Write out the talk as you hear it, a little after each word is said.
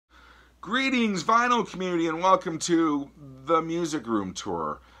Greetings, vinyl community, and welcome to the Music Room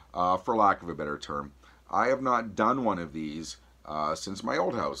Tour, for lack of a better term. I have not done one of these since my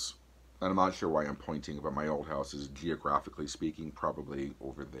old house, and I'm not sure why I'm pointing, but my old house is, geographically speaking, probably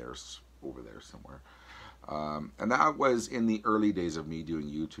over there somewhere. And that was in the early days of me doing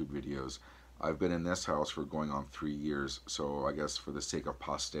YouTube videos. I've been in this house for going on 3 years, so I guess for the sake of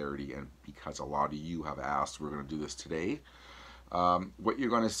posterity and because a lot of you have asked, we're going to do this today. What you're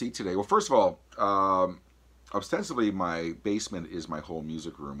going to see today, well, first of all, ostensibly my basement is my whole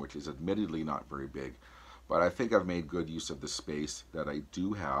music room, which is admittedly not very big, but I think I've made good use of the space that I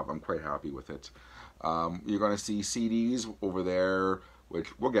do have. I'm quite happy with it. You're going to see CDs over there,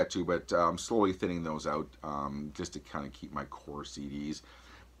 which we'll get to, but I'm slowly thinning those out just to kind of keep my core CDs.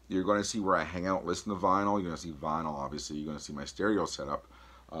 You're going to see where I hang out, listen to vinyl. You're going to see vinyl, obviously. You're going to see my stereo setup.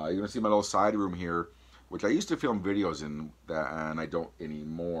 You're going to see my little side room here, which I used to film videos in, and I don't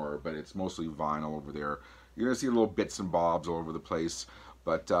anymore, but it's mostly vinyl over there. You're going to see little bits and bobs all over the place,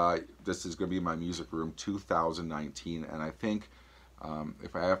 but this is going to be my Music Room 2019, and I think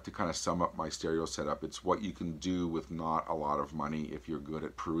if I have to kind of sum up my stereo setup, it's what you can do with not a lot of money if you're good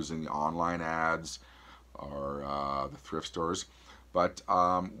at perusing the online ads or the thrift stores. But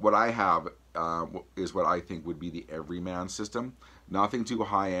what I have is what I think would be the everyman system. Nothing too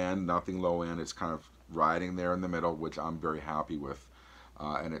high-end, nothing low-end. It's kind of riding there in the middle, which I'm very happy with,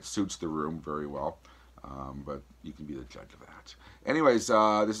 and it suits the room very well, but you can be the judge of that. Anyways,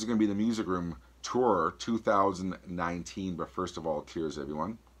 this is going to be the Music Room Tour 2019, but first of all, cheers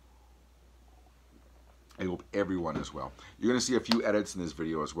everyone. I hope everyone is well. You're going to see a few edits in this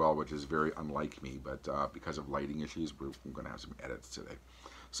video as well, which is very unlike me, but because of lighting issues, we're going to have some edits today.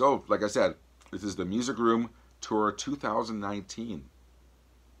 So, like I said, this is the Music Room Tour 2019.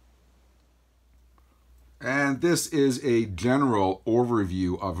 And this is a general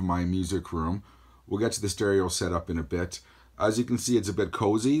overview of my music room. We'll get to the stereo setup in a bit. As you can see, it's a bit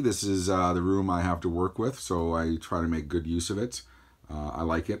cozy. This is the room I have to work with, so I try to make good use of it. I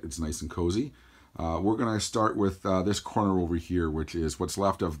like it. It's nice and cozy. We're going to start with this corner over here, which is what's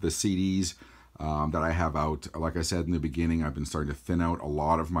left of the CDs that I have out. Like I said in the beginning, I've been starting to thin out a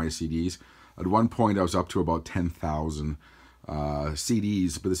lot of my CDs. At one point, I was up to about 10,000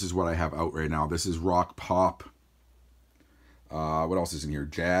 CDs, but this is what I have out right now. This is rock, pop. What else is in here?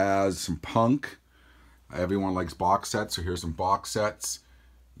 Jazz, some punk. Everyone likes box sets, so here's some box sets.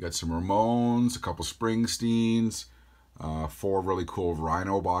 You got some Ramones, a couple Springsteens, 4 really cool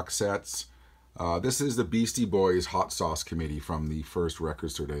Rhino box sets. This is the Beastie Boys Hot Sauce Committee from the first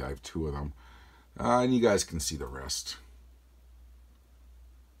record store day. I have 2 of them. And you guys can see the rest.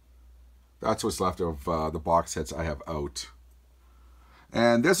 That's what's left of the box sets I have out.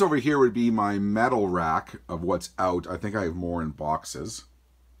 And this over here would be my metal rack of what's out. I think I have more in boxes.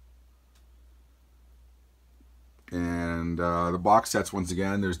 And the box sets, once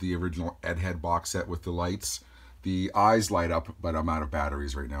again, there's the original Ed Head box set with the lights. The eyes light up, but I'm out of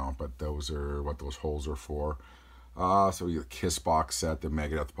batteries right now. But those are what those holes are for. So the Kiss box set, the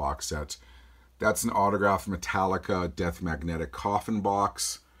Megadeth box set. That's an autographed Metallica Death Magnetic Coffin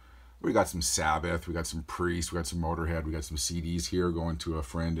box. We got some Sabbath, we got some Priest, we got some Motorhead, we got some CDs here going to a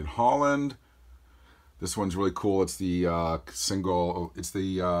friend in Holland. This one's really cool. It's the single, it's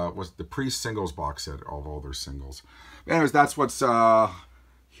the what's the Priest singles box set, all their singles. Anyways, that's what's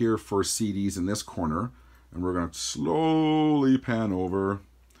here for CDs in this corner. And we're going to slowly pan over.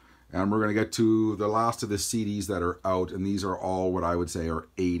 And we're going to get to the last of the CDs that are out. And these are all what I would say are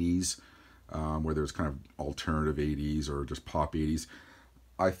 80s, whether it's kind of alternative 80s or just pop 80s.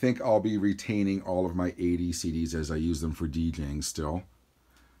 I think I'll be retaining all of my 80s CDs as I use them for DJing still.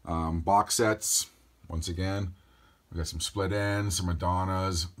 Box sets, once again. We got some Split Enz, some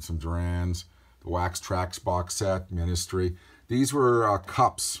Madonnas, some Durans. The Wax Trax box set, Ministry. These were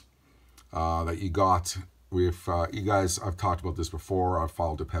cups that you got with, you guys, I've talked about this before. I've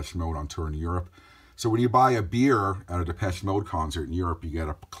followed Depeche Mode on tour in Europe. So when you buy a beer at a Depeche Mode concert in Europe, you get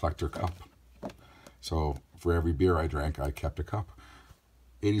a collector cup. So for every beer I drank, I kept a cup.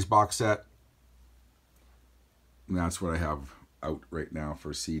 80s box set. And that's what I have out right now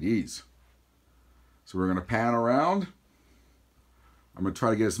for CDs. So we're going to pan around. I'm going to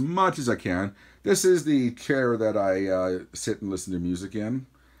try to get as much as I can. This is the chair that I sit and listen to music in.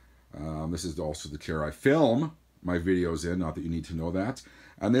 This is also the chair I film my videos in, not that you need to know that.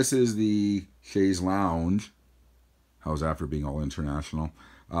 And this is the chaise lounge. How's that for being all international?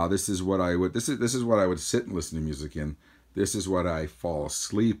 This is what I would sit and listen to music in. This is what I fall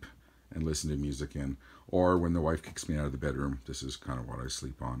asleep and listen to music in. Or when the wife kicks me out of the bedroom, this is kind of what I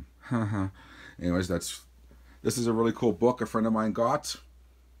sleep on. Anyways, this is a really cool book a friend of mine got.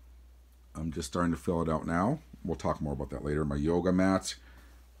 I'm just starting to fill it out now. We'll talk more about that later. My yoga mat.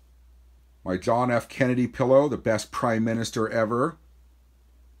 My John F. Kennedy pillow, the best prime minister ever.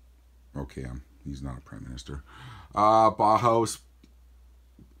 Okay, he's not a prime minister. Bauhaus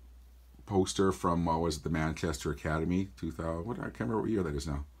poster from, was it the Manchester Academy? 2000, I can't remember what year that is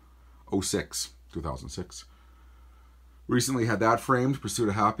now. 2006. Recently had that framed, Pursuit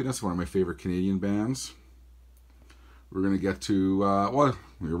of Happiness, one of my favorite Canadian bands. We're going to get to, well,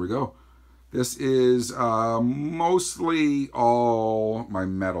 here we go. This is mostly all my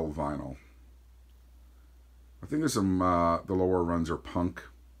metal vinyl. I think there's some, the lower runs are punk.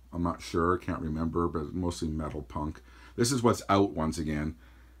 I'm not sure, can't remember, but mostly metal punk. This is what's out once again.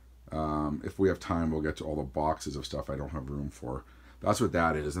 If we have time, we'll get to all the boxes of stuff I don't have room for. That's what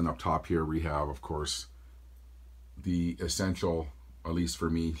that is. And up top here we have, of course, the essential, at least for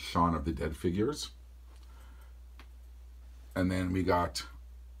me, Shaun of the Dead figures. And then we got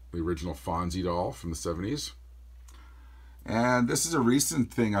the original Fonzie doll from the 70s. And this is a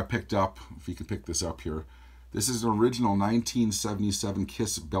recent thing I picked up, if you can pick this up here. This is an original 1977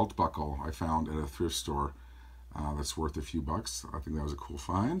 Kiss belt buckle I found at a thrift store. That's worth a few bucks. I think that was a cool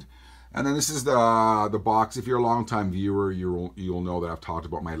find. And then this is the box. If you're a longtime viewer, you'll know that I've talked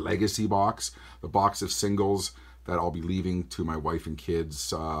about my legacy box, the box of singles that I'll be leaving to my wife and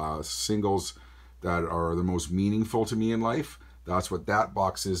kids. Singles that are the most meaningful to me in life. That's what that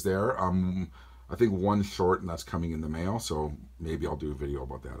box is there. I think one short, and that's coming in the mail, so maybe I'll do a video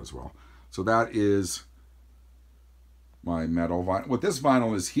about that as well. So that is my metal vinyl. What this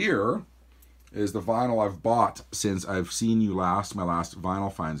vinyl is here is the vinyl I've bought since I've seen you last, my last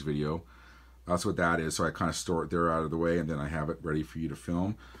vinyl finds video. That's what that is. So I kind of store it there out of the way, and then I have it ready for you to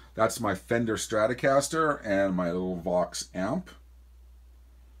film. That's my Fender Stratocaster and my little Vox amp.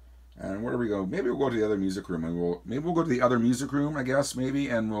 And where do we go? Maybe we'll go to the other music room, and maybe we'll go to the other music room, I guess, maybe,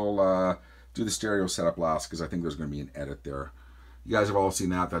 and we'll do the stereo setup last, because I think there's going to be an edit there. You guys have all seen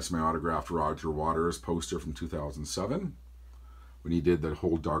that. That's my autographed Roger Waters poster from 2007 when he did the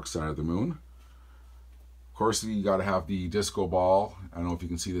whole Dark Side of the Moon. Of course, you got to have the disco ball. I don't know if you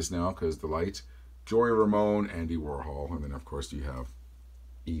can see this now because the light. Joey Ramone, Andy Warhol, and then of course you have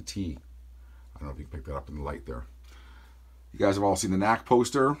E.T. I don't know if you can pick that up in the light there. You guys have all seen the Knack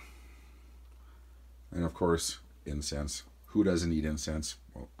poster. And of course, incense. Who doesn't need incense?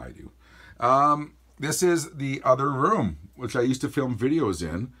 Well, I do. This is the other room, which I used to film videos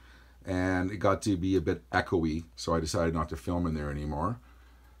in, and it got to be a bit echoey, so I decided not to film in there anymore.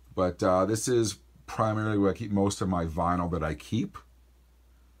 But this is primarily where I keep most of my vinyl that I keep.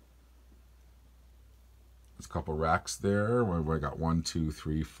 There's a couple racks there. Where I got 1, 2,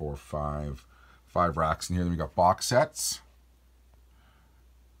 3, 4, 5 racks in here. Then we got box sets.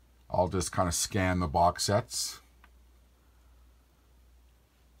 I'll just kind of scan the box sets.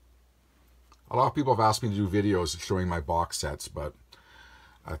 A lot of people have asked me to do videos showing my box sets, but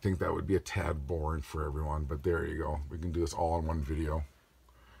I think that would be a tad boring for everyone. But there you go. We can do this all in one video.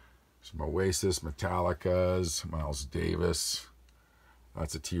 Some Oasis, Metallica's, Miles Davis.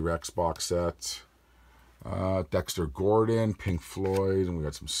 That's a T-Rex box set. Dexter Gordon, Pink Floyd, and we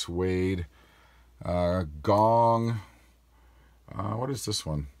got some Suede. Gong. What is this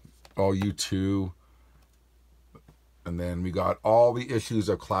one? Oh, U2. And then we got all the issues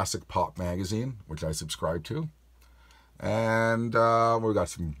of Classic Pop Magazine, which I subscribe to. And we got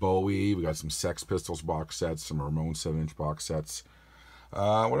some Bowie, we got some Sex Pistols box sets, some Ramones 7-inch box sets.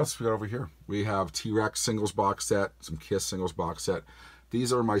 What else we got over here? We have T-Rex singles box set, some Kiss singles box set.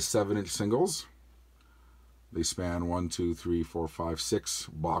 These are my 7-inch singles. They span 1, 2, 3, 4, 5, 6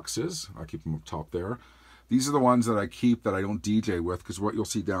 boxes. I keep them up top there. These are the ones that I keep that I don't DJ with, because what you'll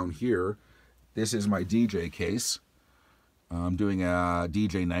see down here, this is my DJ case. I'm doing a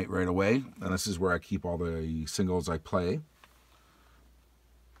DJ night right away, and this is where I keep all the singles I play.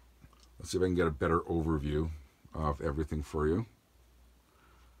 Let's see if I can get a better overview of everything for you.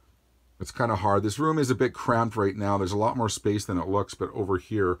 It's kind of hard. This room is a bit cramped right now. There's a lot more space than it looks, but over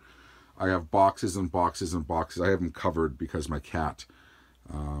here I have boxes and boxes and boxes. I have them covered because my cat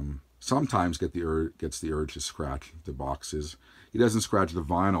sometimes gets the urge to scratch the boxes. He doesn't scratch the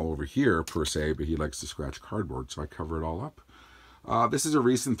vinyl over here per se, but he likes to scratch cardboard, so I cover it all up. This is a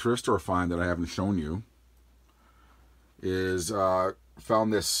recent thrift store find that I haven't shown you.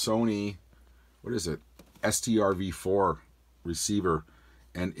 Found this Sony, what is it? STRV4 receiver,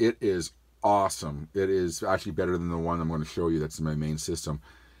 and it is awesome. It is actually better than the one I'm going to show you that's in my main system.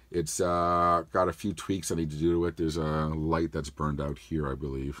 It's got a few tweaks I need to do to it. There's a light that's burned out here, I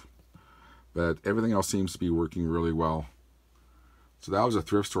believe. But everything else seems to be working really well. So that was a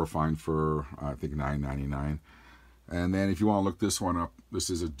thrift store find for, I think, $9.99. And then if you want to look this one up, this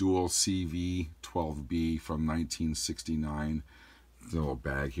is a dual CV12B from 1969. There's a little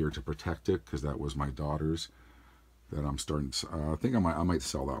bag here to protect it because that was my daughter's. That I'm starting to, I think I might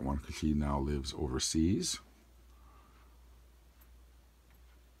sell that one because she now lives overseas.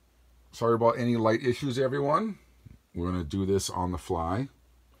 Sorry about any light issues, everyone. We're going to do this on the fly.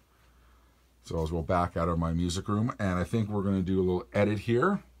 So as we'll back out of my music room, and I think we're going to do a little edit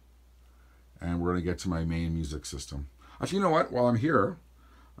here, and we're going to get to my main music system. Actually, you know what? While I'm here,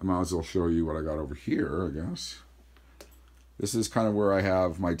 I might as well show you what I got over here, I guess. This is kind of where I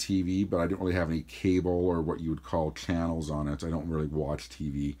have my TV, but I don't really have any cable or what you would call channels on it. I don't really watch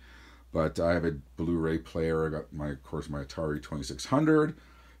TV, but I have a Blu-ray player. I got my, of course, my Atari 2600,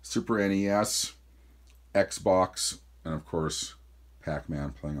 Super NES, Xbox, and of course,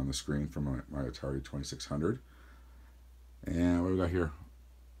 Pac-Man playing on the screen from my Atari 2600. And what do we got here?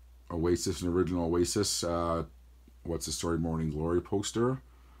 Oasis, an original Oasis, What's the Story, Morning Glory poster.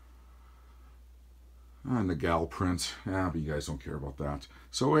 And the gal print. Yeah, but you guys don't care about that.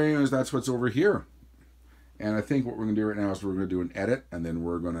 So anyways, that's what's over here. And I think what we're going to do right now is we're going to do an edit, and then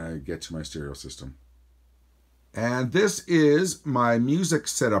we're going to get to my stereo system. And this is my music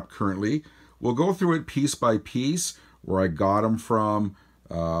setup currently. We'll go through it piece by piece, where I got them from,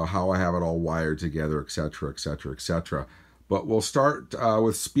 how I have it all wired together, etc., etc., etc. But we'll start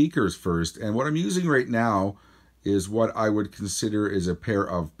with speakers first. And what I'm using right now is what I would consider is a pair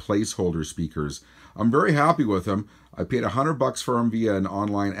of placeholder speakers. I'm very happy with them. I paid $100 for them via an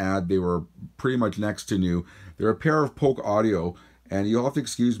online ad. They were pretty much next to new. They're a pair of Polk Audio, and you'll have to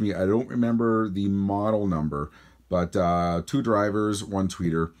excuse me, I don't remember the model number, but 2 drivers, 1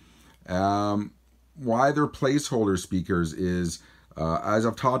 tweeter. Why they're placeholder speakers is, as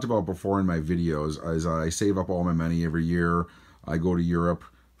I've talked about before in my videos, as I save up all my money every year, I go to Europe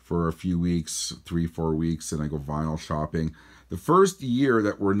for a few weeks, 3-4 weeks, and I go vinyl shopping. The first year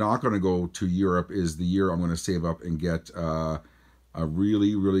that we're not going to go to Europe is the year I'm going to save up and get a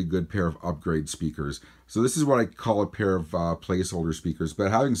really, really good pair of upgrade speakers. So this is what I call a pair of placeholder speakers.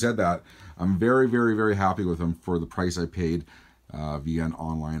 But having said that, I'm very, very, very happy with them for the price I paid via an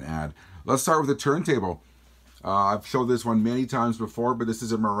online ad. Let's start with the turntable. I've showed this one many times before, but this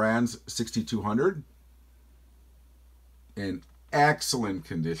is a Marantz 6200 in excellent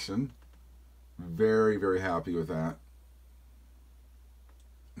condition. Very, very happy with that.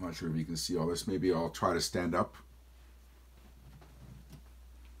 I'm not sure if you can see all this. Maybe I'll try to stand up.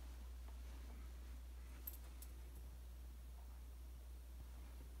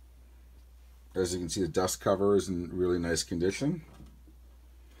 As you can see, the dust cover is in really nice condition.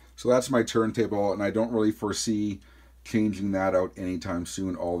 So that's my turntable, and I don't really foresee changing that out anytime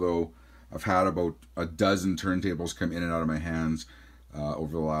soon, although I've had about a dozen turntables come in and out of my hands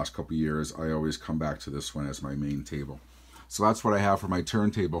over the last couple of years. I always come back to this one as my main table. So that's what I have for my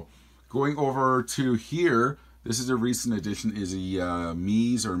turntable. Going over to here, this is a recent addition, is a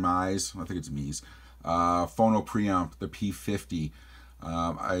Mize or Mize, I think it's Mize, phono preamp, the P50.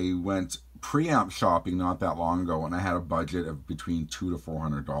 I went preamp shopping not that long ago, and I had a budget of between $200 to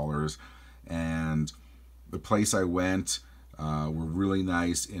 $400. And the place I went were really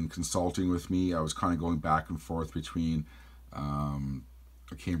nice in consulting with me. I was kind of going back and forth between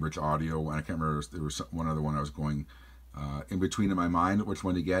Cambridge Audio, and I can't remember, there was one other one I was going in between in my mind which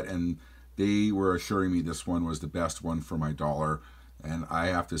one to get, and they were assuring me this one was the best one for my dollar, and I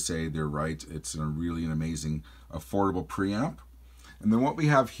have to say they're right. It's really an amazing affordable preamp. And then what we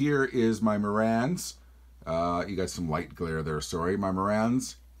have here is my Marantz, you got some light glare there, sorry, my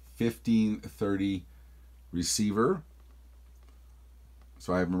Marantz 1530 receiver.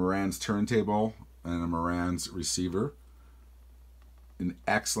 So I have a Marantz turntable and a Marantz receiver in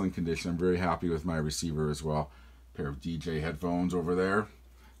excellent condition. I'm very happy with my receiver as well. Pair of DJ headphones over there.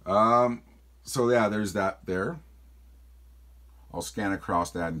 So yeah, there's that there. I'll scan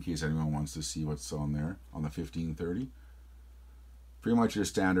across that in case anyone wants to see what's on there on the 1530. Pretty much your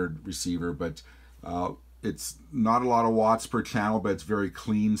standard receiver, but it's not a lot of watts per channel, but it's very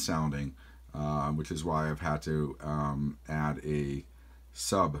clean sounding, which is why I've had to add a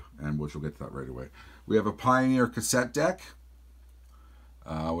sub, and which we'll get to that right away. We have a Pioneer cassette deck.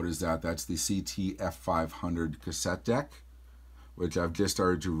 What is that? That's the CT-F500 cassette deck, which I've just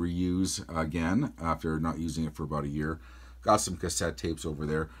started to reuse again after not using it for about a year. Got some cassette tapes over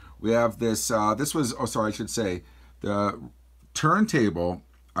there. We have this, this was, oh sorry, I should say, the turntable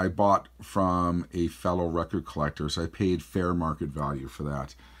I bought from a fellow record collector, so I paid fair market value for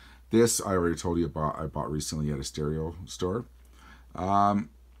that. This, I already told you about, I bought recently at a stereo store.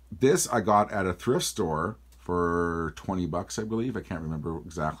 This I got at a thrift store for 20 bucks, I believe. I can't remember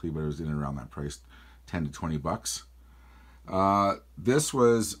exactly, but it was in and around that price, 10 to 20 bucks. This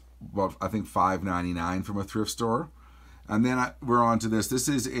was, well, I think $5.99 from a thrift store. And then we're on to this. This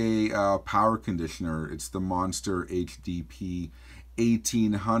is a power conditioner. It's the Monster HDP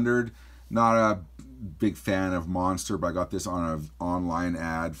 1800. Not a big fan of Monster, but I got this on an online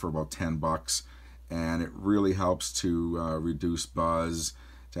ad for about 10 bucks. And it really helps to reduce buzz,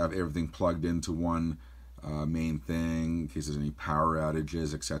 to have everything plugged into one main thing in case there's any power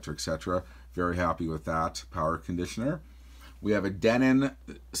outages, etc., etc. Very happy with that power conditioner. We have a Denon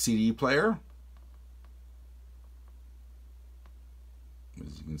CD player.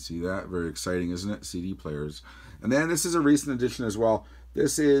 As you can see that, very exciting, isn't it? CD players. And then this is a recent addition as well.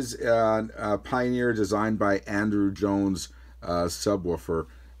 This is a Pioneer designed by Andrew Jones subwoofer,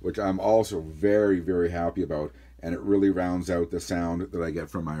 which I'm also very, very happy about. And it really rounds out the sound that I get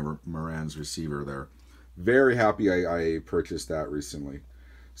from my Marantz receiver there. Very happy I purchased that recently.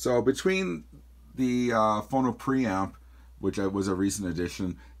 So between the phono preamp, which was a recent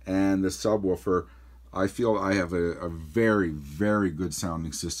addition, and the subwoofer, I feel I have a very, very good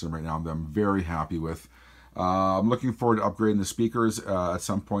sounding system right now that I'm very happy with. I'm looking forward to upgrading the speakers at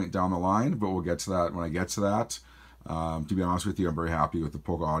some point down the line, but we'll get to that when I get to that. To be honest with you, I'm very happy with the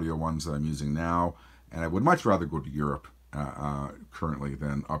Polka Audio ones that I'm using now, and I would much rather go to Europe currently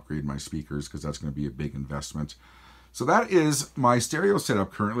than upgrade my speakers, because that's going to be a big investment. So that is my stereo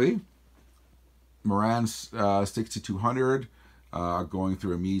setup currently. Marantz 6200, going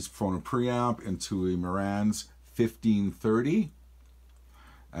through a Mies phono preamp into a Marantz 1530,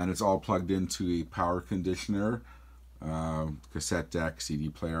 and it's all plugged into a power conditioner, cassette deck, CD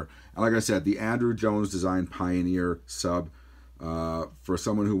player, and like I said, the Andrew Jones designed Pioneer sub, for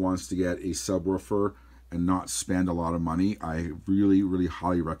someone who wants to get a subwoofer and not spend a lot of money. I really, really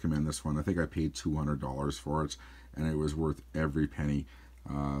highly recommend this one. I think I paid $200 for it, and it was worth every penny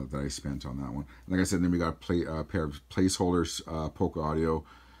that I spent on that one. And like I said, then we got a pair of placeholders, Polka Audio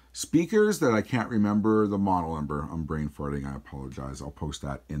speakers that I can't remember the model number. I'm brain farting, I apologize. I'll post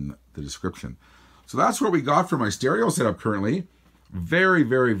that in the description. So that's what we got for my stereo setup currently. Very,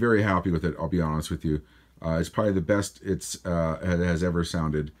 very, very happy with it, I'll be honest with you. It's probably the best it has ever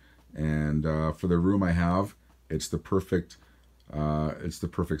sounded. And for the room I have, it's the perfect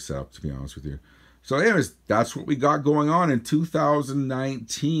setup, to be honest with you. So anyways, that's what we got going on in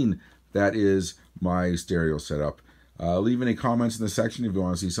 2019. That is my stereo setup. Leave any comments in the section if you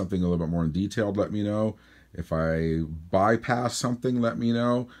want to see something a little bit more in detail. Let me know. If I bypass something, let me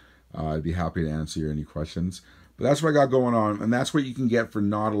know. I'd be happy to answer any questions. But that's what I got going on, and that's what you can get for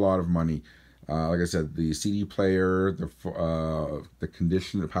not a lot of money. Like I said, the CD player, the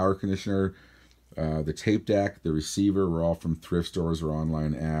power conditioner, the tape deck, the receiver were all from thrift stores or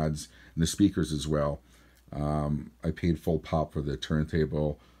online ads, and the speakers as well. I paid full pop for the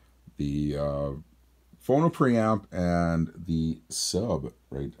turntable, the phono preamp, and the sub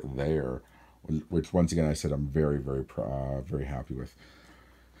right there, which once again I said I'm very, very, very happy with.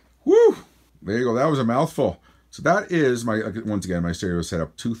 Woo! There you go. That was a mouthful. So that is once again my stereo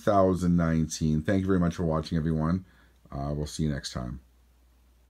setup 2019. Thank you very much for watching, everyone. We'll see you next time.